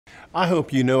I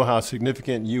hope you know how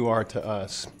significant you are to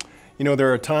us. You know,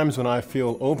 there are times when I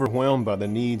feel overwhelmed by the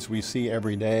needs we see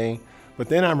every day, but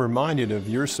then I'm reminded of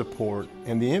your support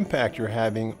and the impact you're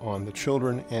having on the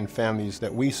children and families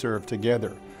that we serve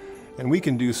together. And we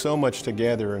can do so much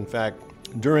together. In fact,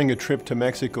 during a trip to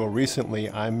Mexico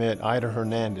recently, I met Ida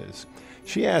Hernandez.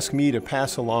 She asked me to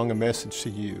pass along a message to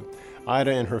you.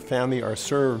 Ida and her family are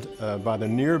served by the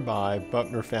nearby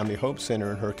Buckner Family Hope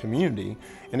Center in her community.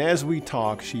 And as we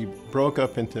talked, she broke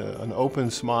up into an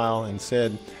open smile and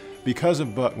said, "Because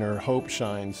of Buckner, hope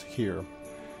shines here."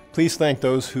 Please thank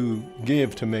those who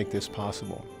give to make this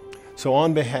possible. So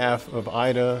on behalf of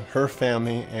Ida, her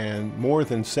family, and more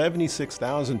than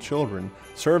 76,000 children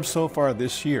served so far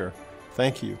this year,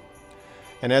 thank you.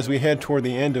 And as we head toward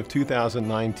the end of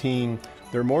 2019,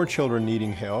 there are more children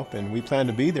needing help, and we plan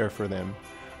to be there for them.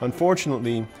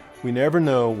 Unfortunately, we never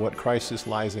know what crisis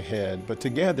lies ahead, but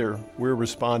together we're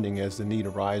responding as the need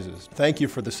arises. Thank you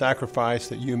for the sacrifice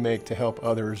that you make to help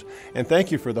others, and thank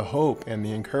you for the hope and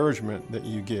the encouragement that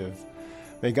you give.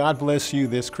 May God bless you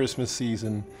this Christmas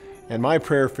season, and my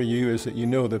prayer for you is that you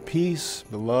know the peace,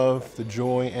 the love, the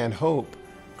joy, and hope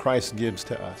Christ gives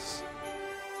to us.